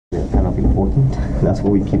important. That's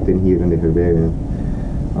what we keep in here in the herbarium.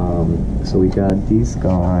 So we got this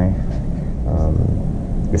guy.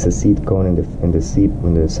 It's a seed cone in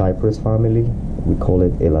the cypress family. We call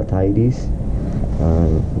it Elatides.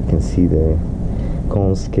 You can see the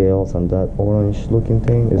cone scales, and that orange-looking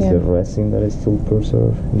thing is the resin that is still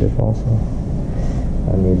preserved in the fossil.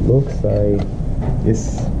 And it looks like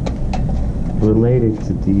it's related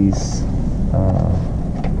to these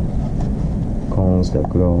cones that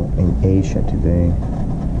grow in Asia today.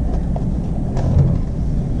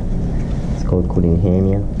 It's called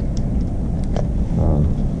Culinhania.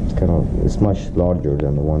 It's much larger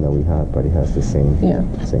than the one that we have, but it has the same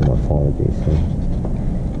morphology.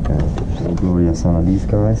 So Gloria sana, these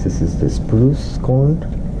guys. This is the spruce cone.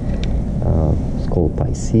 It's called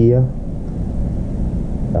Picea,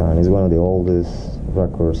 and it's one of the oldest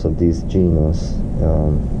records of this genus.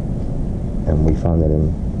 And we found it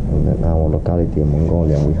in our locality in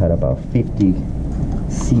Mongolia. We had about 50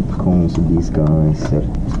 seed cones of these guys.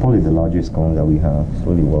 It's probably the largest cone that we have. It's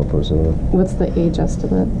really well preserved. What's the age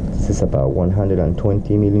estimate? This is about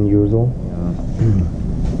 120 million years old.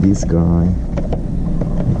 This guy,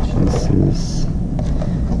 which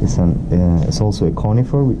it's also a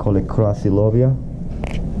conifer. We call it Crasylobia,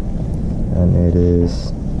 and it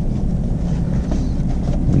is,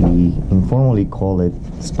 we informally call it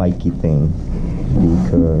spiky thing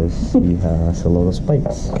because he has a lot of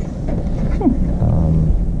spikes.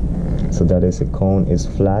 So that is a cone. It's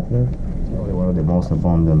flattened. It's probably one of the most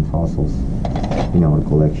abundant fossils in our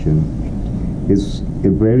collection. It's a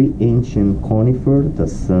very ancient conifer that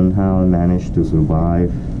somehow managed to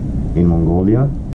survive in Mongolia.